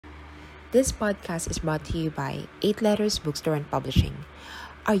This podcast is brought to you by 8 Letters Bookstore and Publishing.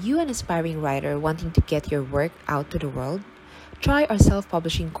 Are you an aspiring writer wanting to get your work out to the world? Try our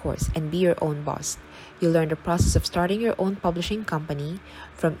self-publishing course and be your own boss. You'll learn the process of starting your own publishing company,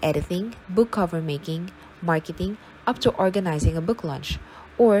 from editing, book cover making, marketing, up to organizing a book launch.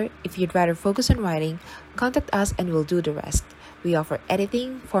 Or, if you'd rather focus on writing, contact us and we'll do the rest. We offer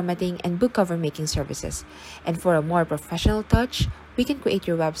editing, formatting, and book cover making services. And for a more professional touch, we can create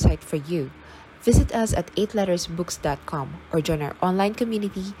your website for you. Visit us at 8lettersbooks.com or join our online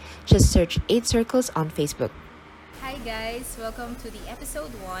community. Just search 8 Circles on Facebook. Hi guys! Welcome to the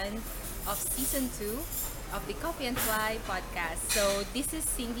episode 1 of season 2 of the Coffee and Fly podcast. So this is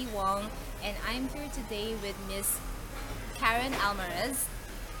Cindy Wong and I'm here today with Miss Karen Almarez.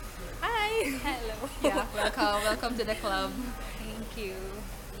 Hi! Hello. Yeah, welcome to the club. Thank you.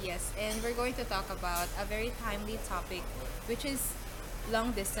 Yes, and we're going to talk about a very timely topic, which is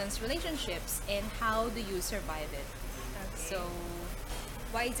long distance relationships and how do you survive it. Okay. So,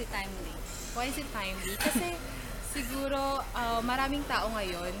 Why is it timely? why is it timely? Kasi siguro maraming tao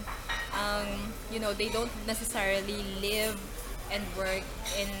ngayon, they don't necessarily live and work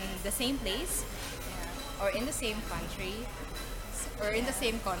in the same place or in the same country or in the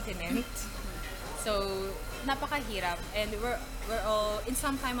same continent. So, napakahirap, and we're all in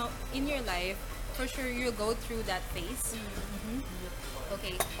some time in your life, for sure you'll go through that phase.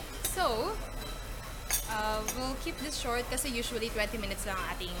 Okay. So, we'll keep this short kasi usually 20 minutes lang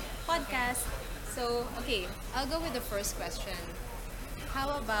ang ating podcast. So, okay, I'll go with the first question.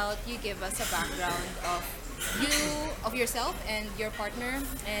 How about you give us a background of yourself and your partner,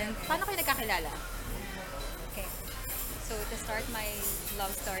 and paano kayo nagkakilala? Okay. So to start my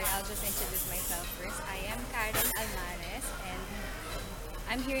love story, I'll just introduce myself first. I am Karen Almarez and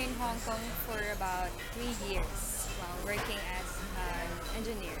I'm here in Hong Kong for about 3 years while working as an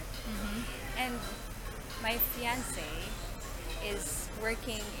engineer. And my fiance is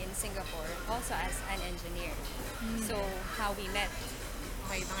working in Singapore also as an engineer. So how we met.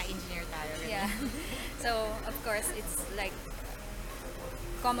 Okay, mga engineer tayo. Yeah. So of course it's like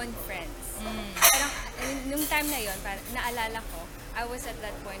common friends. Parang nung time na yon, parang naalala ko, I was at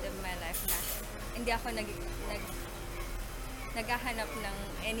that point of my life na hindi ako naghahanap ng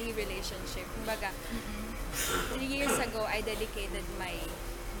any relationship. Kumbaga, 3 years ago, I dedicated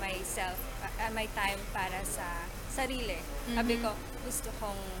myself, my time para sa sarili. Sabi ko, gusto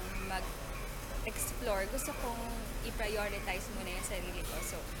kong mag-explore, gusto kong i-prioritize muna yung sarili ko.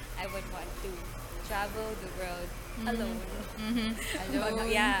 So, I would want to travel the world alone.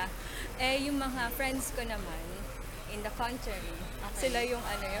 Alone. Yeah. Yung mga friends ko naman, in the contrary, sila yung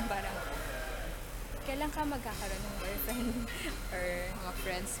yung parang, kailan ka magkakaroon ng boyfriend? Or Mga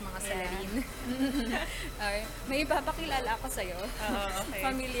friends, mga Celine. or may ipapakilala ako sa'yo. Okay.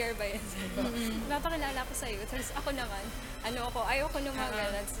 Familiar ba yan sa'yo? Ipapakilala ako sa'yo. Tapos ako naman, ayoko naman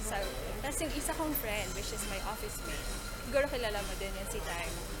ganun. Tapos yung isa kong friend, which is my office mate, siguro kilala mo din yan si Tay.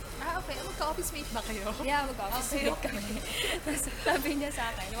 Okay. Magka-office mate ba kayo? Yeah, mag-office mate kami. Tapos sabi niya sa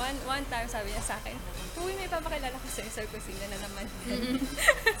akin, one time sabi niya sa akin, uy, may papakilala ko sa'yo. Sabi ko, sino na naman?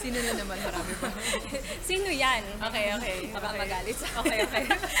 Sino na naman? Marami ba? Sino yan? Okay. Baka magalit sa Okay.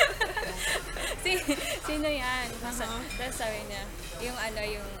 Sino yan? Tapos sabi niya,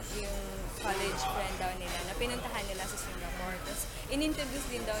 yung college friend daw nila na pinuntahan nila sa Singapore. Tapos in-introduce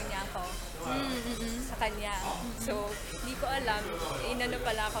din daw niya ako sa kanya. So, di ko alam,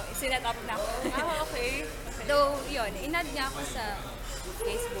 pala ako, sinet up na ako. Okay. Though, yun, in-add niya ako sa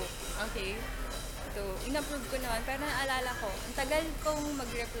Facebook. Okay. So, in-approve ko naman, pero naalala ko, ang tagal kong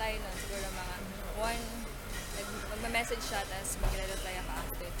mag-reply nun, siguro mga magma-message siya, tapos mag-reply ako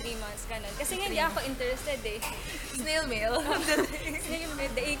after 3 months, ganun. Kasi nga hindi ako interested eh. Snail mail. Snail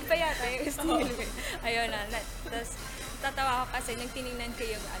mail, daig pa yata yung snail mail. Ayun na. Tapos, tatawa ako kasi nung tinignan ko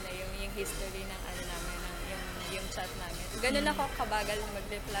yung history ng namin, yung chat namin. Ganun ako kabagal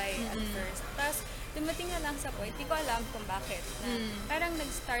mag-reply at first. Tapos, dumating na lang sa point, di ko alam kung bakit. Na parang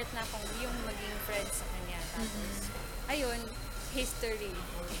nag-start na akong yung maging friends sa kanya. Tapos, ayun, history.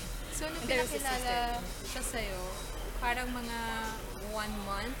 So, nung pinakilala siya sa'yo, parang mga 1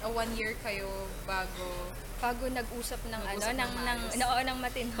 month o 1 year kayo bago nag-usap ng Nag-usap ng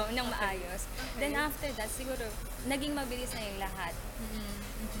matino, ng maayos. Okay. Then after that, siguro, naging mabilis na yung lahat.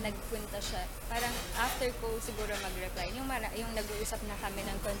 Nagpunta siya. Parang after ko siguro mag-reply, yung nag-uusap na kami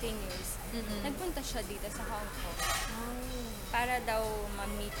ng continuous, nagpunta siya dito sa Hong Kong. Para daw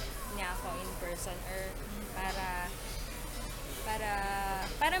ma-meet niya ako in person or para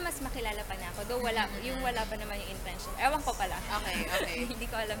mas makilala pa niya ako. Though wala pa naman yung intention. Ewan ko pala. Okay. Hindi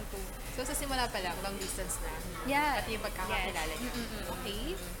ko alam kung... So, sa simula pa lang, long distance na? Yeah. At yung pagkakakilala niyo?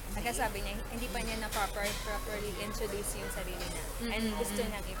 Okay. Kaya sabi niya, hindi pa niya properly introduce yung sarili na. And gusto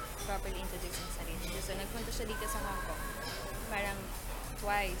niyang properly introduce yung sarili niya. So, nagpunta siya dito sa Hong Kong. Parang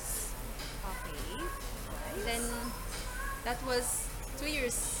twice. Okay. Nice. Then, That was 2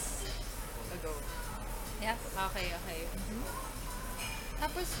 years ago. yeah. Okay.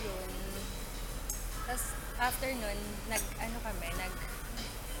 Tapos yun, tapos after nun,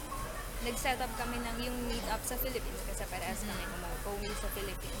 nag-set up kami ng yung meet up sa Philippines kasi parehas kami umuwi sa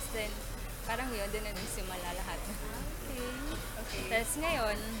Philippines. Then, parang yun, doon na nagsimula lahat. Okay. Tapos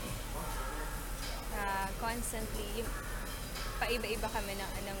ngayon, constantly, yung paiba-iba kami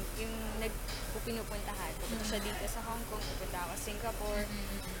yung pinupuntahan. Pupunta siya dito sa Hong Kong, pupunta ako sa Singapore,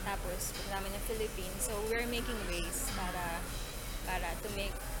 tapos pupunta namin ng Philippines. So, we're making ways para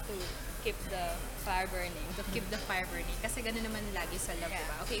to keep the fire burning. To keep the fire burning. Kasi ganun naman lagi sa love, Yeah.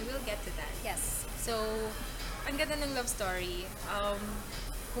 diba? Okay, we'll get to that. Yes. So, ang ganda ng love story.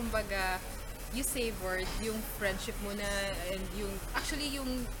 Kumbaga, you savored yung friendship mo na and actually,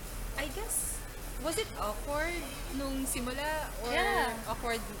 I guess, was it awkward nung simula? Or Yeah.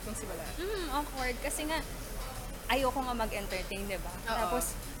 awkward nung simula? Awkward. Kasi nga, ayoko nga mag-entertain, di ba? Oo.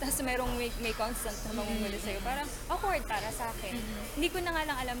 Tapos merong may constant na mangunguli sa'yo. Parang awkward para sa akin. Hindi ko na nga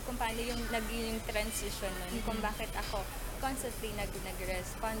lang alam kung paano yung transition nun. Kung bakit ako constantly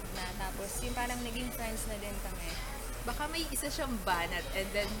nag-respond na. Tapos yung parang naging friends na din kami. Baka may isa siyang banat and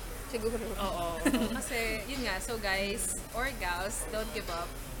then Siguro. Oo. Kasi, yun nga. So, guys or gals, don't give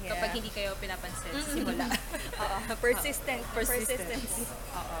up Yeah. kapag hindi kayo pinapansin sa simula. Oo. Persistency.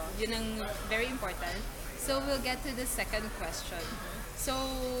 Oo. Yun ang very important. So, we'll get to the second question. So,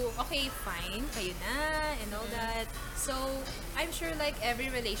 okay, fine. Kayo na and all that. So, I'm sure like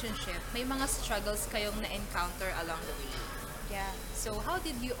every relationship, may mga struggles kayong na-encounter along the way. Yeah. So, how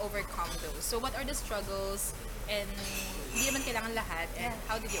did you overcome those? So, what are the struggles and hindi naman kailangan lahat and Yeah.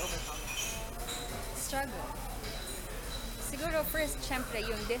 how did you overcome it? Struggle. Siguro first, syempre,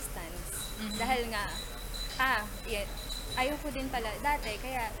 yung distance. Dahil nga, yeah, ayoko din pala, dati,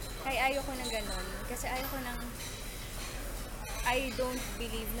 kaya ayoko ng ganun. Kasi ayoko ng, I don't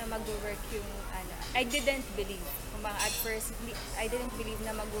believe na mag-work yung, I didn't believe, at first, I didn't believe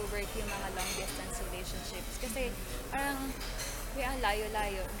na mag-work yung mga long distance relationships. Kasi, parang, ang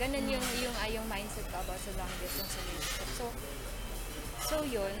layo-layo. Ganun yung mindset ko about sa long distance relationship. So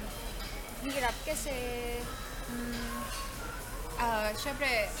yun, hirap kasi,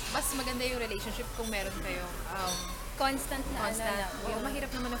 Syempre, mas maganda yung relationship kung meron kayong constant na constant. yung Mahirap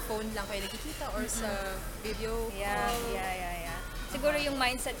naman na phone lang kayo nagkikita or sa video Yeah. Siguro yung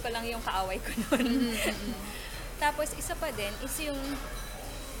mindset ko lang yung kaaway ko nun. Tapos isa pa din is yung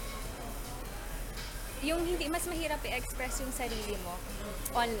hindi mas mahirap i-express yung sarili mo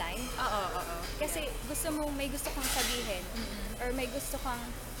online. Oo. Kasi may gusto kang sabihin or may gusto kang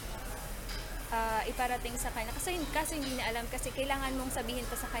iparating sa kanya. Kasi hindi niya alam kasi kailangan mong sabihin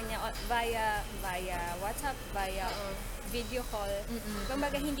pa sa kanya via WhatsApp, via video call.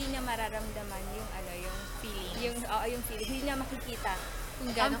 Kumbaga hindi niya mararamdaman yung Feelings. yung feeling. Hindi niya makikita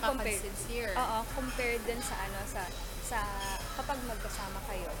Kung gaano ka sincere. compared din sa kapag magkasama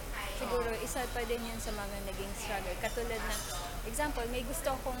kayo. Siguro isa pa din yun sa mga naging struggle. Katulad ng example, may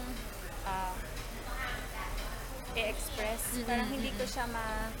gusto kong i-express. Parang hindi ko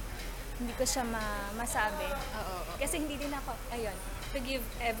siya masabi. Kasi hindi din ako, to give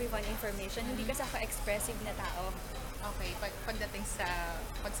everyone information, hindi kasi ako expressive na tao. Okay, pagdating sa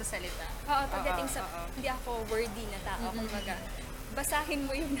pagsasalita. Oo, pagdating sa, hindi ako wordy na tao. Kumbaga, basahin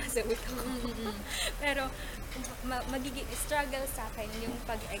mo yung nasa utak ko. Pero, magiging struggle sa akin yung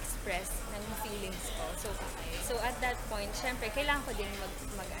pag-express ng feelings ko. So at that point, syempre, kailangan ko din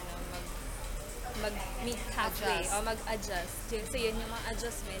mag-meet halfway o mag-adjust. So, yun yung mga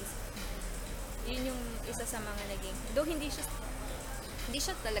adjustments. Yun yung isa sa mga naging, though hindi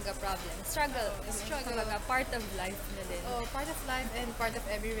siya talaga problem. Struggle. Kumbaga, part of life na din. Oh, part of life and part of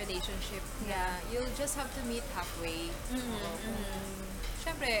every relationship. Yeah. You'll just have to meet halfway.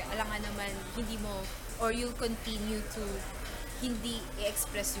 Siyempre, alangan naman, hindi mo, or you'll continue to hindi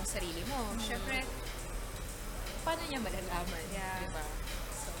i-express yung sarili mo. Siyempre, paano niya malalaman? Yeah. Diba?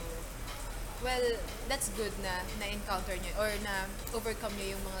 So, well, that's good na na-encounter niyo or na overcome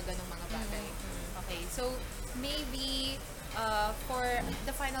niyo yung mga ganong mga bagay. Okay, so maybe for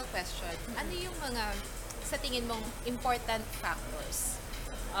the final question, ano yung mga sa tingin mong important factors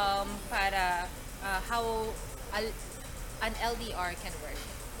para how an LDR can work?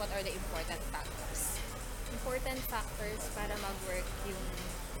 What are the important factors? Important factors para mag-work yung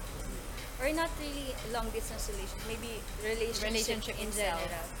or not really long distance relationship, maybe relationship in itself.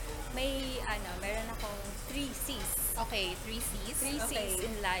 general. Meron akong 3 C's. Okay, 3 C's. 3 C's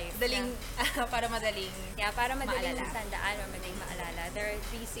in life. Daling, para madaling Para madaling maalala. tandaan or madaling maalala. There are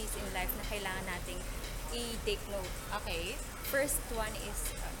 3 C's in life na kailangan nating i-take note. Okay. First one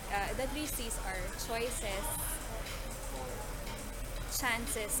is, the 3 C's are choices,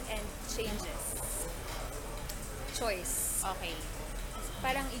 chances, and changes. Choice. Okay.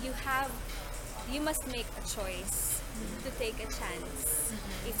 Parang you must make a choice to take a chance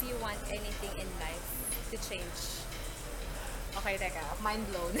if you want anything in life to change. Okay, teka. Mind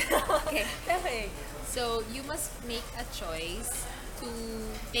blown. Okay. Okay. So, you must make a choice to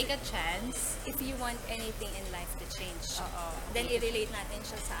take a chance. If you want anything in life to change. Oo. Then i-relate natin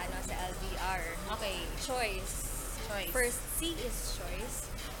siya sa LDR. Okay. Choice. First C is choice.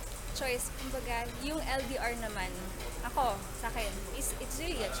 Choice, kumbaga, yung LDR naman, sa akin, it's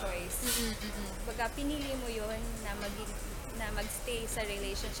really a choice. Kumbaga, pinili mo yun na magstay sa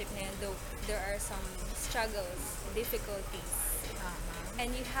relationship na yun, though there are some struggles, difficulties.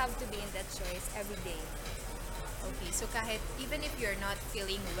 And you have to be in that choice every day. Okay, so kahit, even if you're not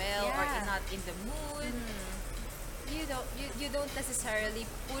feeling well or Yeah. not in the mood, you don't necessarily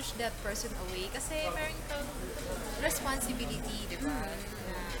push that person away kasi meron kang responsibility, di ba?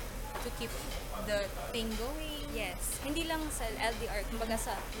 To keep the thing going. Yes. Hindi lang sa LDR, kumbaga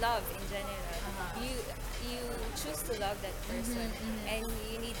sa love in general. You choose to love that person and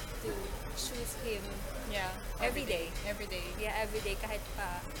you need to choose him Yeah. every day. Every day. Yeah, every day kahit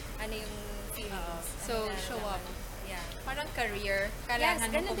pa ano yung feelings. So, Ano show up. nararamdaman. Yeah. Parang career, kailangan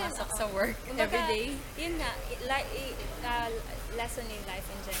mo ganun din pumasok ako. sa work Kumbaga, every day. Yun nga, lesson in life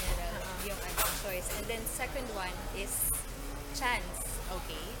in general, yung choice. And then second one is chance.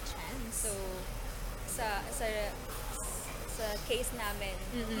 Okay, chance. So, sa case namin,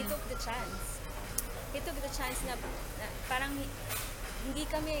 he took the chance. He took the chance na parang hindi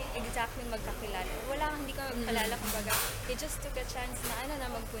kami exactly magkakilala. Hindi kami magkalala, kumbaga, he just took a chance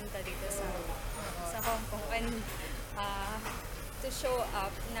na magpunta dito sa Hong Kong and to show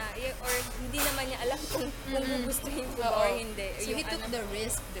up or hindi naman niya alam kung gugustuhin ko ba or hindi. So, he took the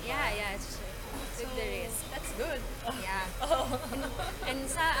risk, di ba? Yeah, took the risk. That's good. Yeah. And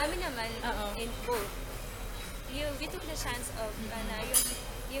sa amin naman, in both, we took the chance of the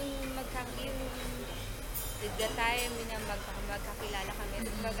time na magkakilala kami.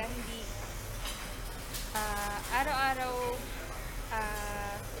 Kumbaga hindi araw-araw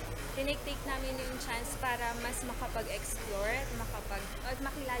tinake namin yung chance para mas makapag-explore at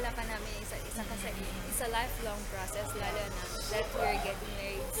makilala pa namin isa kasi it's a lifelong process, lalo na that we're getting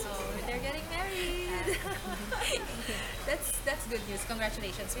married. So, They're getting married. That's good news.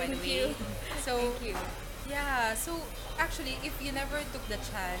 Congratulations, by the Thank way. you. So, Thank you. yeah. So, actually, if you never took the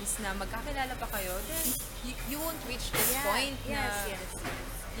chance na magkakilala pa kayo, then you won't reach this point Yes.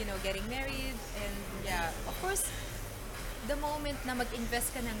 na, getting married. And, yeah, of course, the moment na mag-invest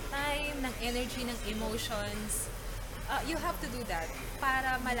ka ng time, ng energy, ng emotions, you have to do that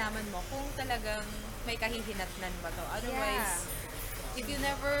para malaman mo kung talagang may kahihinatnan ba to. Otherwise, if you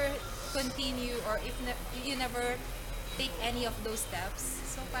never continue or if you never take any of those steps,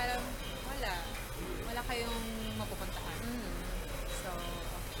 so parang wala kayong mapupuntahan. So,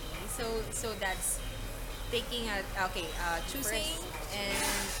 okay. So that's taking choosing First, and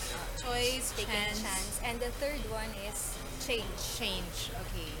choice, Taking chance. And the third one is change.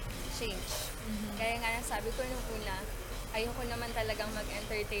 Okay. Change. Kaya nga sabi ko nung una, ayoko naman talagang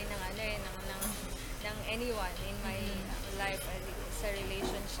mag-entertain ng anyone in my life sa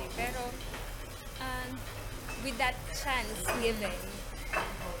relationship. Pero with that chance given,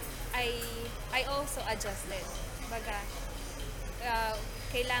 I also adjusted. Baga,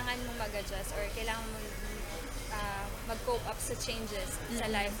 kailangan mo mag-adjust or kailangan mo mag-cope up sa changes sa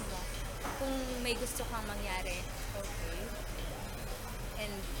life mo kung may gusto kang mangyari. Okay.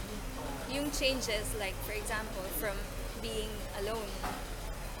 And yung changes, like for example, from being alone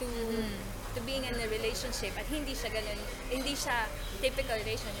to being in a relationship at hindi siya typical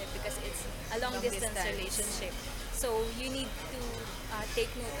relationship because it's a long distance relationship. So you need to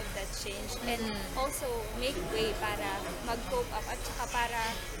take note of that change and also make way para mag-cope up at saka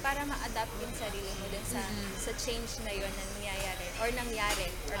para ma-adapt yung sarili mo dun sa change na yon na nangyari or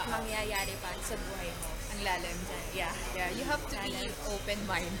mangyayari pa sa buhay mo. Ang lalim dyan. Yeah. You have to be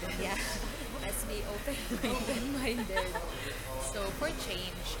open-minded. Yeah. Let's be open-minded. Open-minded. So, for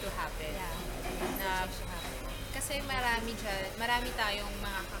change to happen. Yeah. Kasi marami tayong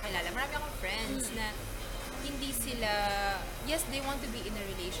mga kakilala. Marami akong friends na hindi sila, yes, they want to be in a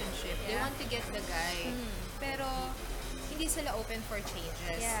relationship. They want to get the guy. Pero, hindi sila open for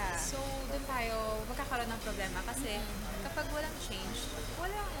changes. Yeah. So, doon tayo magkakaroon ng problema kasi kapag walang change,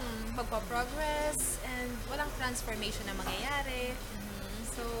 walang magpa-progress and walang transformation na mangyayari.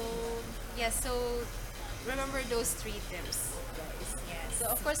 So, yes, so remember those 3 tips, guys. Yes.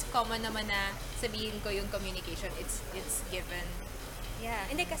 So, of course, common naman na sabihin ko yung communication, it's given. Yeah.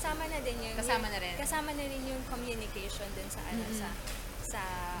 Hindi, kasama na din yung... Kasama na rin. Kasama na rin yung communication din sa ano, sa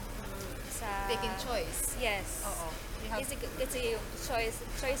Taking choice. Yes. Oo. You have Kasi yung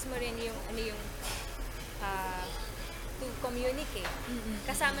choice mo rin yung ano yung to communicate.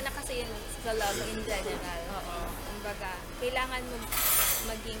 Kasama na kasi yun sa love in general. Oo. Kumbaga, kailangan mo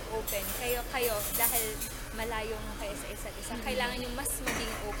maging open. Kayo dahil malayo nga kayo sa isa't isa, kailangan yung mas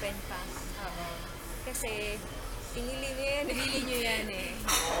maging open pa. Oo. Kasi pinili niyo yan. Pinili nyo yan eh.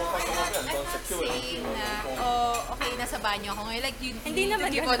 I'm not saying na, okay, nasa banyo ako ngayon. Like, Hindi need to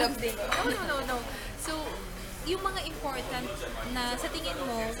naman keep ganun on din. No. So, yung mga important na sa tingin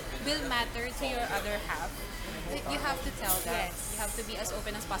mo will matter to your other half, you have to tell them. Yes. You have to be as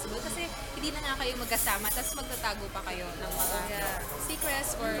open as possible kasi hindi na nga kayo magkasama tapos magtatago pa kayo ng mga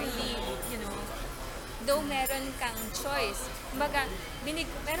secrets or hindi, Though meron kang choice. Kumbaga,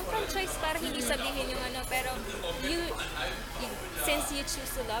 meron kang choice para hindi sabihin yung ano, pero since you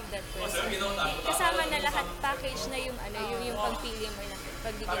choose to love that person, kasama na lahat, package na yung ano, yung pagpili mo na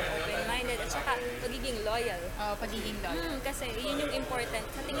pagiging open-minded at saka pagiging loyal. pagiging loyal. Kasi yun yung important.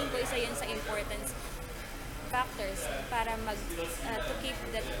 Sa tingin ko, isa yun sa importance factors para to keep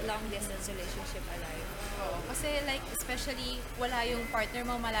that long distance relationship alive. Kasi like, especially, wala yung partner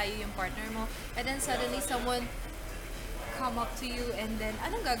mo, malayo yung partner mo, and then suddenly someone come up to you and then,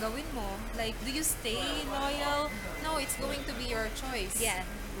 anong gagawin mo? Like, do you stay loyal? No, it's going to be your choice. Yeah.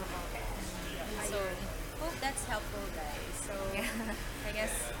 So, hope that's helpful, guys. So, I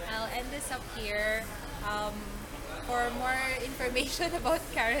guess I'll end this up here. For more information about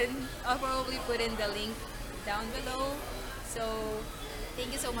Karen, I'll probably put in the link down below. So, thank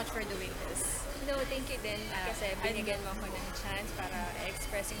you so much for doing this. No, thank you din kasi binigyan mo ako ng chance para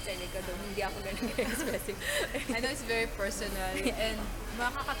expressing sa ko doon. Hindi ako ganun expressing. I know it's very personal and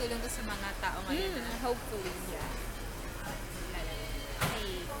makakatulong to sa mga tao ngayon. Hopefully. Yeah.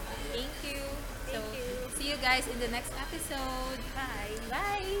 Okay. Thank you. Thank you. See you guys in the next episode. Bye.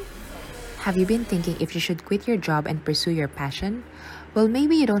 Bye. Have you been thinking if you should quit your job and pursue your passion? Well,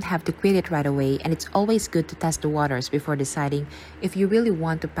 maybe you don't have to quit it right away, and it's always good to test the waters before deciding if you really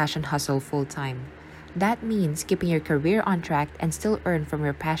want to passion hustle full time. That means keeping your career on track and still earn from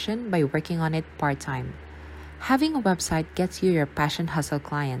your passion by working on it part time. Having a website gets you your passion hustle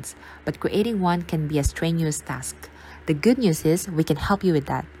clients, but creating one can be a strenuous task. The good news is we can help you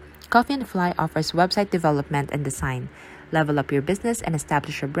with that. Coffee and Fly offers website development and design. Level up your business and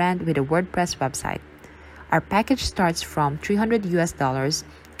establish your brand with a WordPress website. Our package starts from $300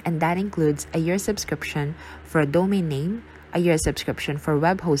 and that includes a year subscription for a domain name, a year subscription for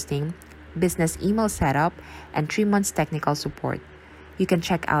web hosting, business email setup, and 3 months technical support. You can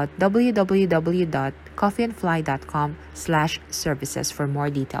check out www.coffeeandfly.com/services for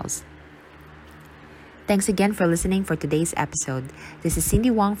more details. Thanks again for listening for today's episode. This is Cindy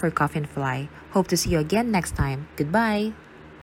Wong for Coffee and Fly. Hope to see you again next time. Goodbye.